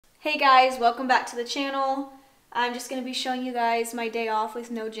Hey guys, welcome back to the channel. I'm just going to be showing you guys my day off with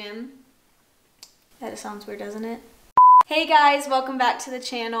no gym. That sounds weird, doesn't it? Hey guys, welcome back to the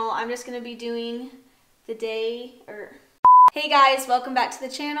channel. I'm just going to be doing the day, Hey guys, welcome back to the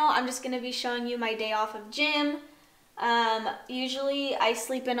channel. I'm just going to be showing you my day off of gym. Usually I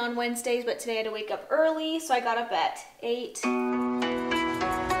sleep in on Wednesdays, but today I had to wake up early, so I got up at 8.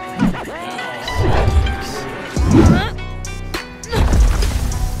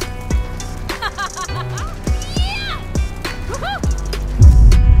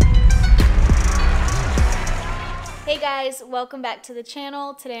 Hey guys, welcome back to the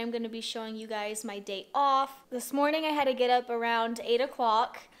channel. Today I'm going to be showing you guys my day off. This morning I had to get up around 8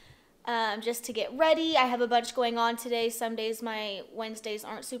 o'clock just to get ready. I have a bunch going on today. Some days my Wednesdays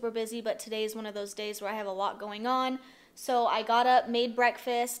aren't super busy, but today is one of those days where I have a lot going on. So I got up, made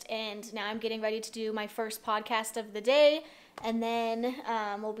breakfast, and now I'm getting ready to do my first podcast of the day. And then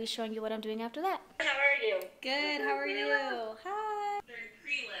we'll be showing you what I'm doing after that. How are you? Good, how are you? Hi. During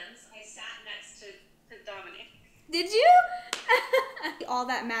prelims, I sat next to Dominic. Did you? All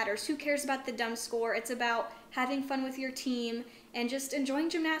that matters. Who cares about the dumb score? It's about having fun with your team and just enjoying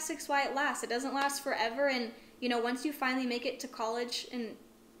gymnastics while it lasts. It doesn't last forever, and you know, once you finally make it to college and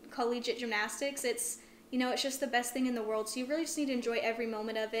collegiate gymnastics, it's, you know, it's just the best thing in the world. So you really just need to enjoy every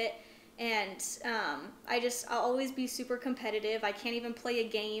moment of it. And I'll always be super competitive. I can't even play a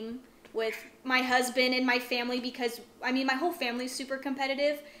game with my husband and my family because, I mean, my whole family's super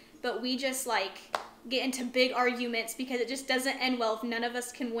competitive, but we just like get into big arguments because it just doesn't end well if none of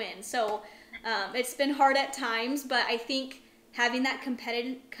us can win. So it's been hard at times, but I think having that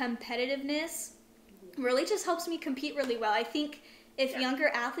competitiveness really just helps me compete really well. I think if younger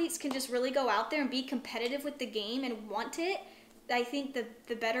athletes can just really go out there and be competitive with the game and want it, I think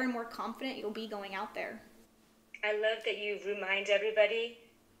the better and more confident you'll be going out there. I love that you remind everybody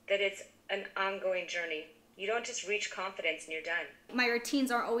that it's an ongoing journey. You don't just reach confidence and you're done. My routines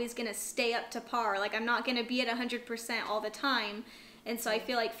aren't always going to stay up to par. Like, I'm not going to be at 100% all the time. And so I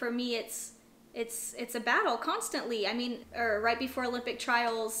feel like for me it's a battle constantly. I mean, right before Olympic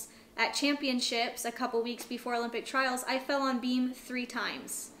trials at championships, a couple weeks before Olympic trials, I fell on beam 3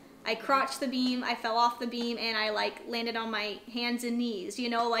 times. I crotched the beam, I fell off the beam, and I like landed on my hands and knees. You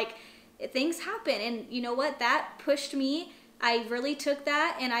know, like things happen, and you know what? That pushed me. I really took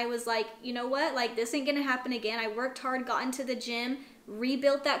that and I was like, you know what, like this ain't gonna happen again. I worked hard, got into the gym,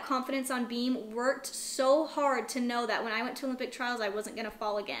 rebuilt that confidence on beam, worked so hard to know that when I went to Olympic trials, I wasn't gonna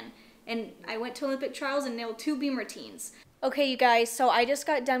fall again. And I went to Olympic trials and nailed 2 beam routines. Okay, you guys, so I just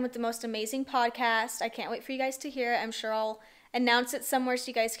got done with the most amazing podcast. I can't wait for you guys to hear it. I'm sure I'll announce it somewhere so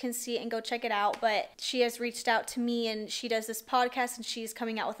you guys can see it and go check it out. But she has reached out to me and she does this podcast and she's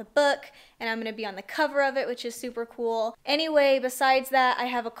coming out with a book and I'm going to be on the cover of it, which is super cool. Anyway, besides that, I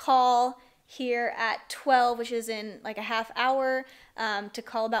have a call here at 12, which is in like a half hour, to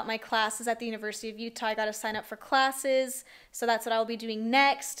call about my classes at the University of Utah. I got to sign up for classes, so that's what I'll be doing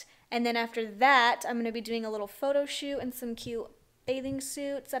next. And then after that, I'm going to be doing a little photo shoot and some cute bathing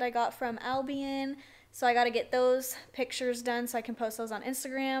suits that I got from Albion. So I got to get those pictures done so I can post those on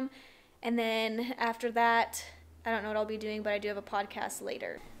Instagram. And then after that, I don't know what I'll be doing, but I do have a podcast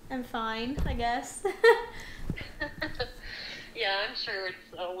later. I'm fine, I guess. Yeah, I'm sure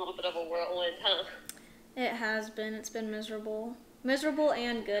it's a little bit of a whirlwind, huh? It has been. It's been miserable. Miserable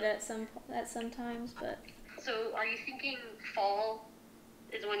and good at sometimes, but... So are you thinking fall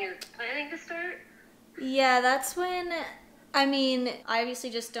is when you're planning to start? Yeah, that's when... I mean, I obviously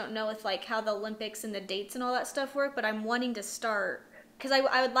just don't know with like how the Olympics and the dates and all that stuff work, but I'm wanting to start, because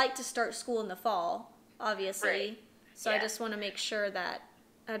I would like to start school in the fall, obviously. Right. So yeah. I just want to make sure that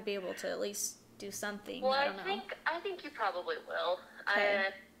I'd be able to at least do something. Well, I don't know. I think you probably will. Okay.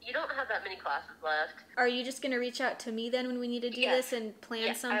 You don't have that many classes left. Are you just going to reach out to me then when we need to do this and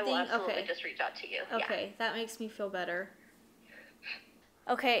plan something? I will absolutely just reach out to you. Okay, that makes me feel better.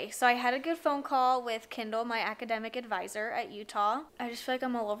 Okay, so I had a good phone call with Kendall, my academic advisor at Utah. I just feel like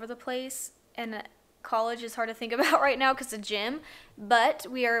I'm all over the place, and college is hard to think about right now because of gym, but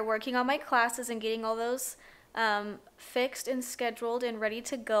we are working on my classes and getting all those fixed and scheduled and ready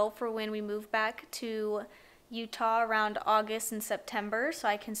to go for when we move back to Utah around August and September, so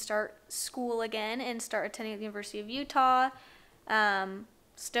I can start school again and start attending at the University of Utah.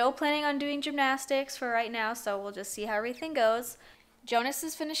 Still planning on doing gymnastics for right now, so we'll just see how everything goes. Jonas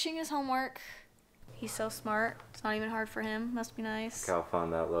is finishing his homework. He's so smart. It's not even hard for him. Must be nice. Look how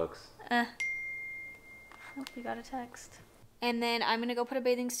fun that looks. Oh, we got a text. And then I'm going to go put a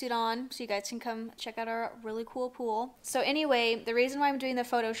bathing suit on so you guys can come check out our really cool pool. So anyway, the reason why I'm doing the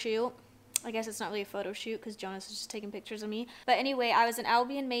photo shoot I guess it's not really a photo shoot because Jonas is just taking pictures of me. But anyway, I was an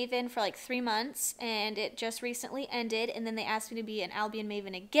Albion Maven for like 3 months, and it just recently ended, and then they asked me to be an Albion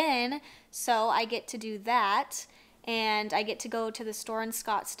Maven again, so I get to do that. And I get to go to the store in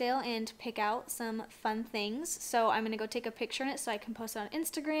Scottsdale and pick out some fun things. So I'm going to go take a picture in it so I can post it on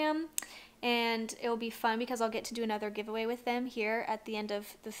Instagram. And it'll be fun because I'll get to do another giveaway with them here at the end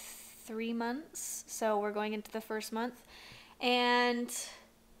of the 3 months. So we're going into the first month. And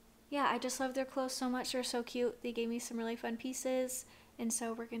yeah, I just love their clothes so much. They're so cute. They gave me some really fun pieces. And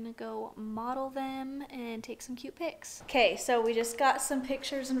so we're going to go model them and take some cute pics. Okay, so we just got some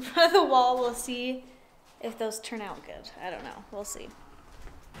pictures in front of the wall. We'll see if those turn out good. I don't know. We'll see.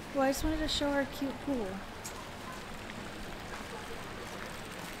 Well, I just wanted to show our cute pool.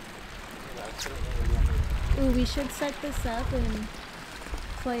 Ooh, we should set this up and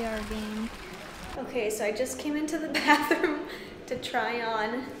play our game. Okay, so I just came into the bathroom to try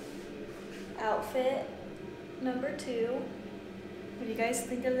on outfit number 2. What do you guys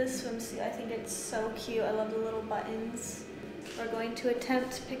think of this swimsuit? I think it's so cute. I love the little buttons. We're going to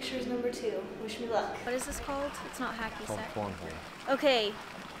attempt pictures number 2. Wish me luck. What is this called? It's not hacky sack. Okay,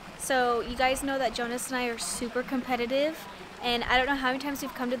 so you guys know that Jonas and I are super competitive, and I don't know how many times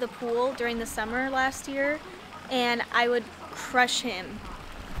we've come to the pool during the summer last year, and I would crush him.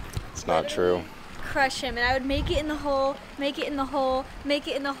 It's not true. Crush him, and I would make it in the hole, make it in the hole, make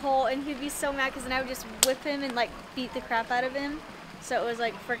it in the hole, and he'd be so mad because then I would just whip him and like beat the crap out of him. So it was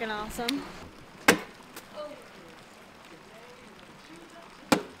like freaking awesome.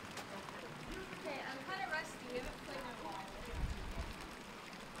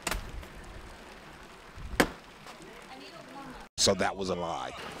 So that was a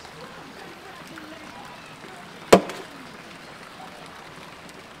lie.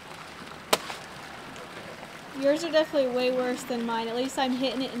 Yours are definitely way worse than mine. At least I'm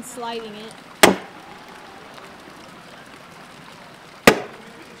hitting it and sliding it.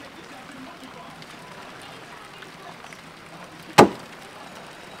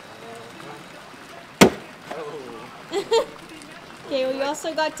 Okay, well you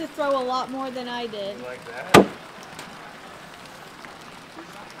also got to throw a lot more than I did. Like that?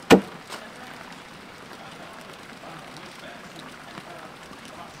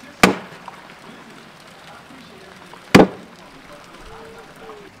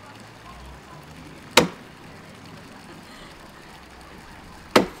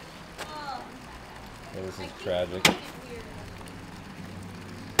 This is tragic.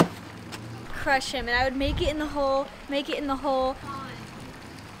 Crush him, and I would make it in the hole, make it in the hole.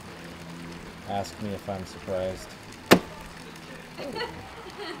 Ask me if I'm surprised.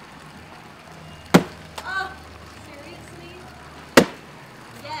 Oh, seriously?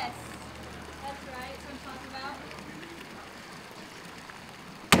 Yes. That's right. That's what I'm talking about.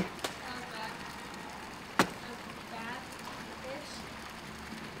 That was bad. That was bad-ish.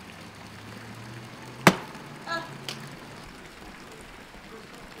 Ah.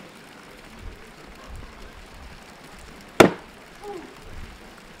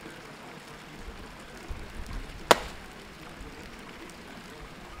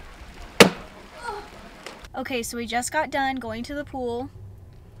 Okay, so we just got done going to the pool.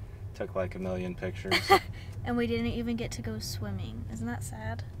 Took like a million pictures. And we didn't even get to go swimming. Isn't that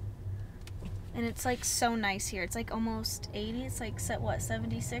sad? And it's like so nice here. It's like almost 80. It's like set what,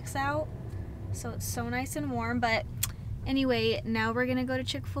 76 out? So it's so nice and warm. But anyway, now we're gonna go to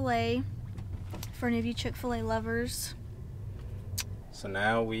Chick-fil-A for any of you Chick-fil-A lovers. So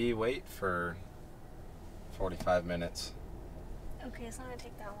now we wait for 45 minutes. Okay, it's not gonna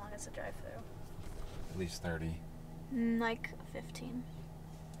take that long. It's a drive-through. At least 30. Like 15.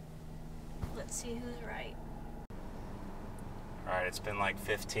 Let's see who's right. Alright, it's been like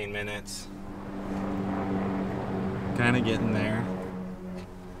 15 minutes. Kind of getting there.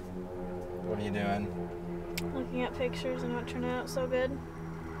 What are you doing? Looking at pictures and not turning out so good.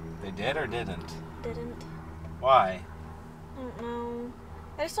 They did or didn't? Didn't. Why? I don't know.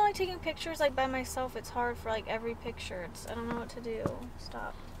 I just don't like taking pictures like by myself. It's hard for like every picture. I don't know what to do.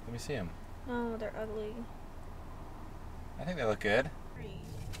 Stop. Let me see them. No, they're ugly. I think they look good.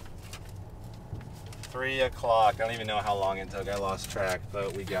 3 o'clock. I don't even know how long it took. I lost track,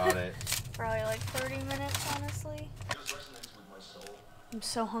 but we got it. Probably like 30 minutes, honestly. I'm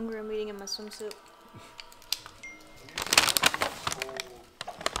so hungry. I'm eating in my swimsuit.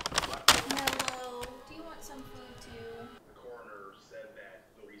 Hello. Do you want some food too? The coroner said that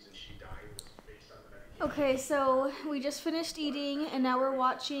the reason she died was based on the medication. Okay, so we just finished eating, and now we're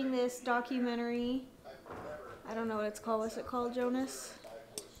watching this documentary. I don't know what it's called. What's it called, Jonas?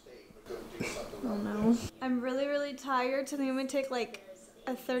 Oh no. I'm really, really tired, so I'm gonna take like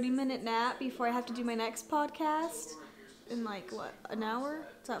a 30-minute nap before I have to do my next podcast in like, what, an hour?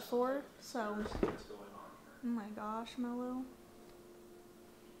 It's at 4, so, oh my gosh, Mello.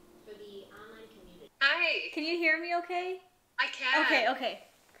 Hi. Can you hear me okay? I can. Okay,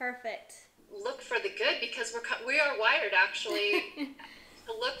 perfect. Look for the good because we are wired actually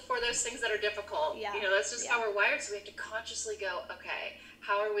to look for those things that are difficult. Yeah. You know, that's just how we're wired. So we have to consciously go, okay,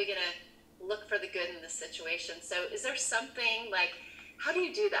 how are we going to look for the good in this situation? So is there something like, how do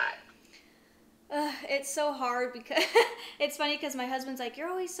you do that? It's so hard because it's funny because my husband's like, you're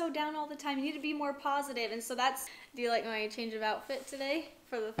always so down all the time. You need to be more positive. And so that's, do you like my change of outfit today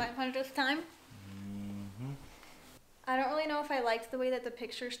for the 500th time? I don't really know if I liked the way that the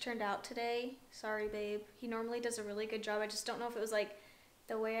pictures turned out today. Sorry, babe. He normally does a really good job. I just don't know if it was like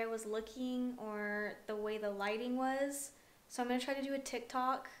the way I was looking or the way the lighting was. So I'm going to try to do a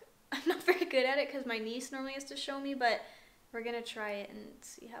TikTok. I'm not very good at it because my niece normally has to show me, but we're going to try it and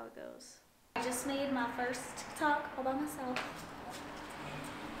see how it goes. I just made my first TikTok all by myself.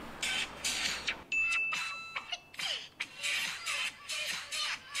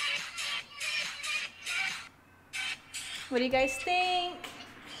 What do you guys think?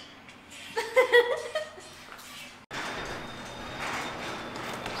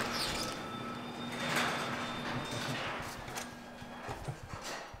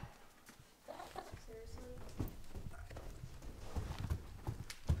 Seriously?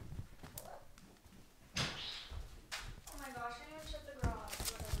 Oh my gosh, I didn't even shut the garage.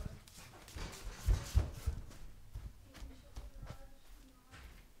 Whatever.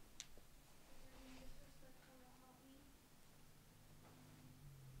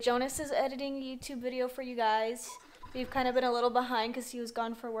 Jonas is editing a YouTube video for you guys. We've kind of been a little behind because he was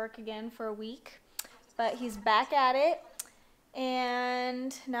gone for work again for a week. But he's back at it.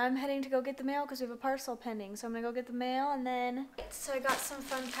 And now I'm heading to go get the mail because we have a parcel pending. So I'm going to go get the mail and then... So I got some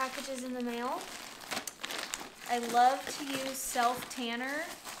fun packages in the mail. I love to use self-tanner.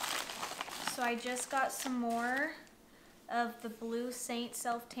 So I just got some more of the Blue Saint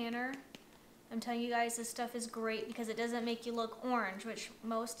self-tanner. I'm telling you guys, this stuff is great because it doesn't make you look orange, which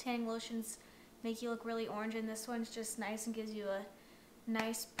most tanning lotions make you look really orange, and this one's just nice and gives you a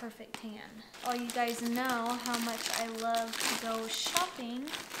nice, perfect tan. All you guys know how much I love to go shopping,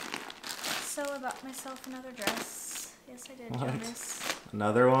 so I bought myself another dress. Yes, I did, What? Jonas.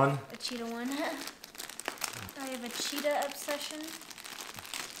 Another one? A cheetah one. I have a cheetah obsession.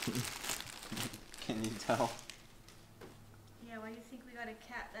 Can you tell? Yeah, why do you think we got a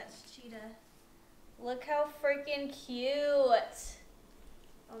cat that's cheetah? Look how freaking cute.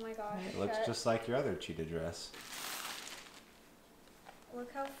 Oh my gosh. It looks just like your other cheetah dress.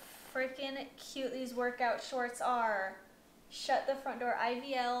 Look how freaking cute these workout shorts are. Shut the front door.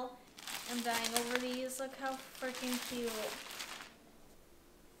 IVL. I'm dying over these. Look how freaking cute.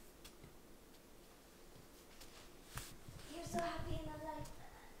 You're so happy in my life.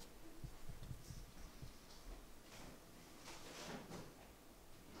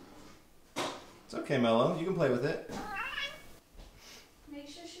 It's okay, Mello. You can play with it. Make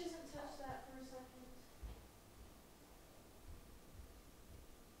sure she doesn't touch that for a second.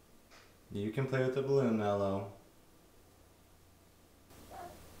 You can play with the balloon, Mello.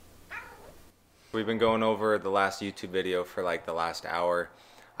 We've been going over the last YouTube video for like the last hour.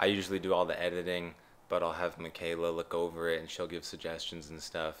 I usually do all the editing, but I'll have Michaela look over it and she'll give suggestions and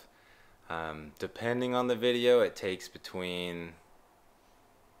stuff. Depending on the video, it takes between,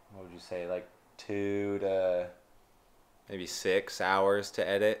 what would you say, like 2 to maybe 6 hours to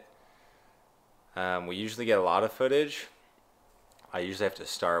edit. We usually get a lot of footage. I usually have to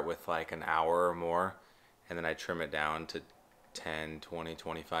start with like an hour or more, and then I trim it down to 10, 20,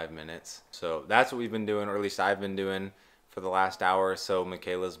 25 minutes. So that's what we've been doing, or at least I've been doing for the last hour or so.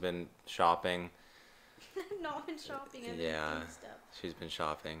 Michaela's been shopping. I've not been shopping. I've Yeah, been doing stuff. she's been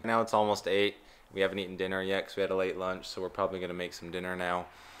shopping. Now it's almost 8. We haven't eaten dinner yet because we had a late lunch, so we're probably going to make some dinner now.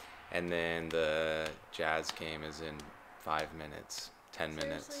 And then the Jazz game is in 5 minutes, 10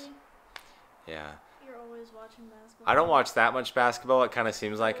 minutes. Seriously? Yeah. You're always watching basketball. I don't watch that much basketball. It kind of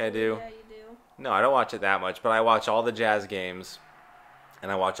seems like I do. Yeah, you do. No, I don't watch it that much, but I watch all the Jazz games,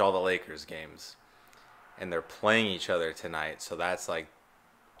 and I watch all the Lakers games. And they're playing each other tonight, so that's like,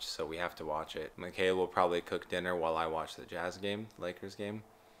 so we have to watch it. Michaela will probably cook dinner while I watch the Jazz game, Lakers game,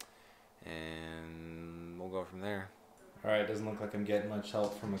 and we'll go from there. All right, doesn't look like I'm getting much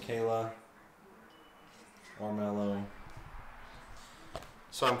help from Michaela or Mello.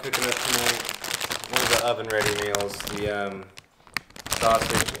 So I'm cooking up tonight one of the oven-ready meals, the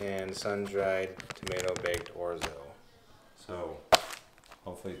sausage and sun-dried tomato baked orzo. So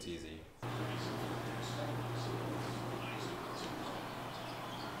hopefully it's easy.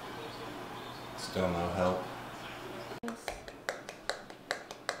 Still no help.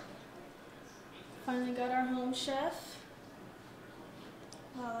 Finally got our home chef.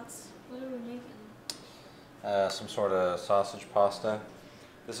 Wow, that's, what are we making? Some sort of sausage pasta.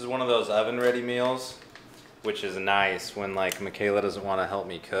 This is one of those oven-ready meals, which is nice when like Michaela doesn't want to help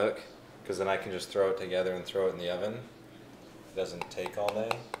me cook, because then I can just throw it together and throw it in the oven. It doesn't take all day.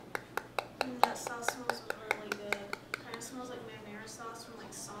 That sauce smells really good. Kind of smells like marinara sauce from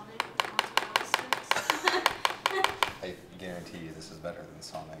like Sonic. I guarantee you this is better than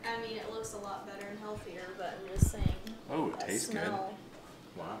Sonic. I mean, it looks a lot better and healthier, but I'm just saying. Oh, it tastes good.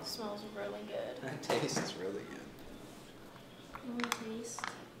 Wow. It smells really good. It tastes really good. You want to taste?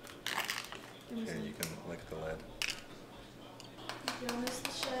 Here, you can lick the lid. Jonas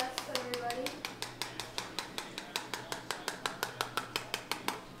the chef, are you ready?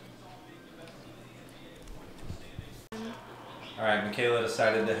 Alright, Michaela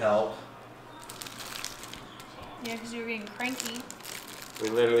decided to help. Yeah, because you were getting cranky. We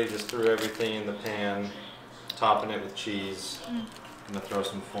literally just threw everything in the pan, topping it with cheese. I'm gonna throw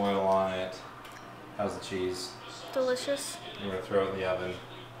some foil on it. How's the cheese? Delicious. We're gonna throw it in the oven.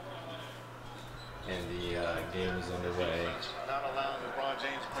 And the game is underway. Not allowing LeBron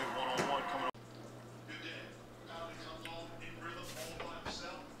James to play one-on-one coming up.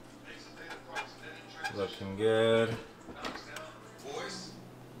 Looking good.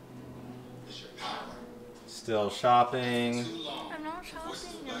 Still shopping. I'm not shopping.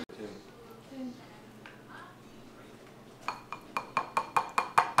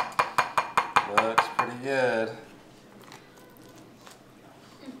 Looks pretty good.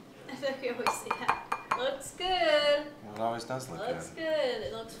 I feel like we always say that. Looks good. Well, it always does look Looks good. good.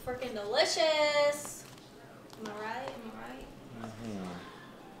 It looks freaking delicious. Am I right? Am I right?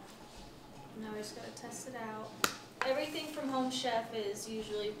 Now we just gotta test it out. Everything from Home Chef is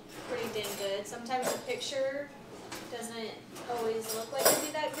usually pretty dang good. Sometimes the picture doesn't always look like it'd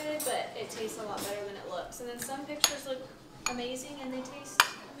be that good, but it tastes a lot better than it looks. And then some pictures look amazing and they taste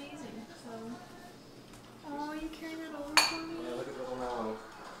amazing. So, oh, are you carrying that over for me? Yeah, look at little Mellow.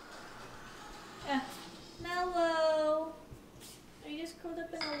 Mellow. Are you just curled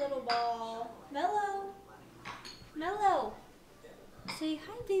up in a little ball? Mellow. Mellow. Say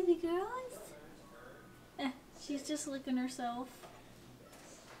hi, baby girls. She's just licking herself.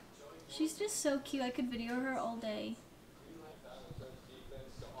 She's just so cute. I could video her all day.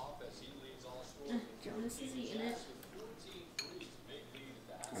 Jonas is eating it.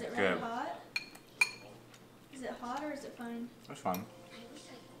 Is it really hot? Is it hot or is it fine? That's fun.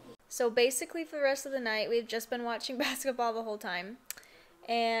 So basically for the rest of the night, we've just been watching basketball the whole time.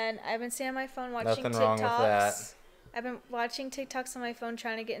 And I've been sitting on my phone watching Nothing TikToks. wrong with that. I've been watching TikToks on my phone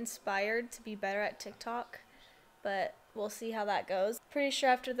trying to get inspired to be better at TikTok. But we'll see how that goes. Pretty sure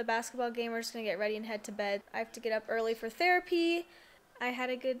after the basketball game, we're just going to get ready and head to bed. I have to get up early for therapy. I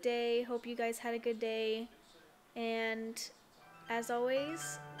had a good day. Hope you guys had a good day. And as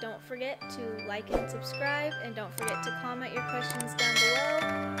always, don't forget to like and subscribe. And don't forget to comment your questions down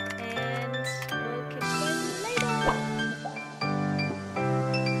below.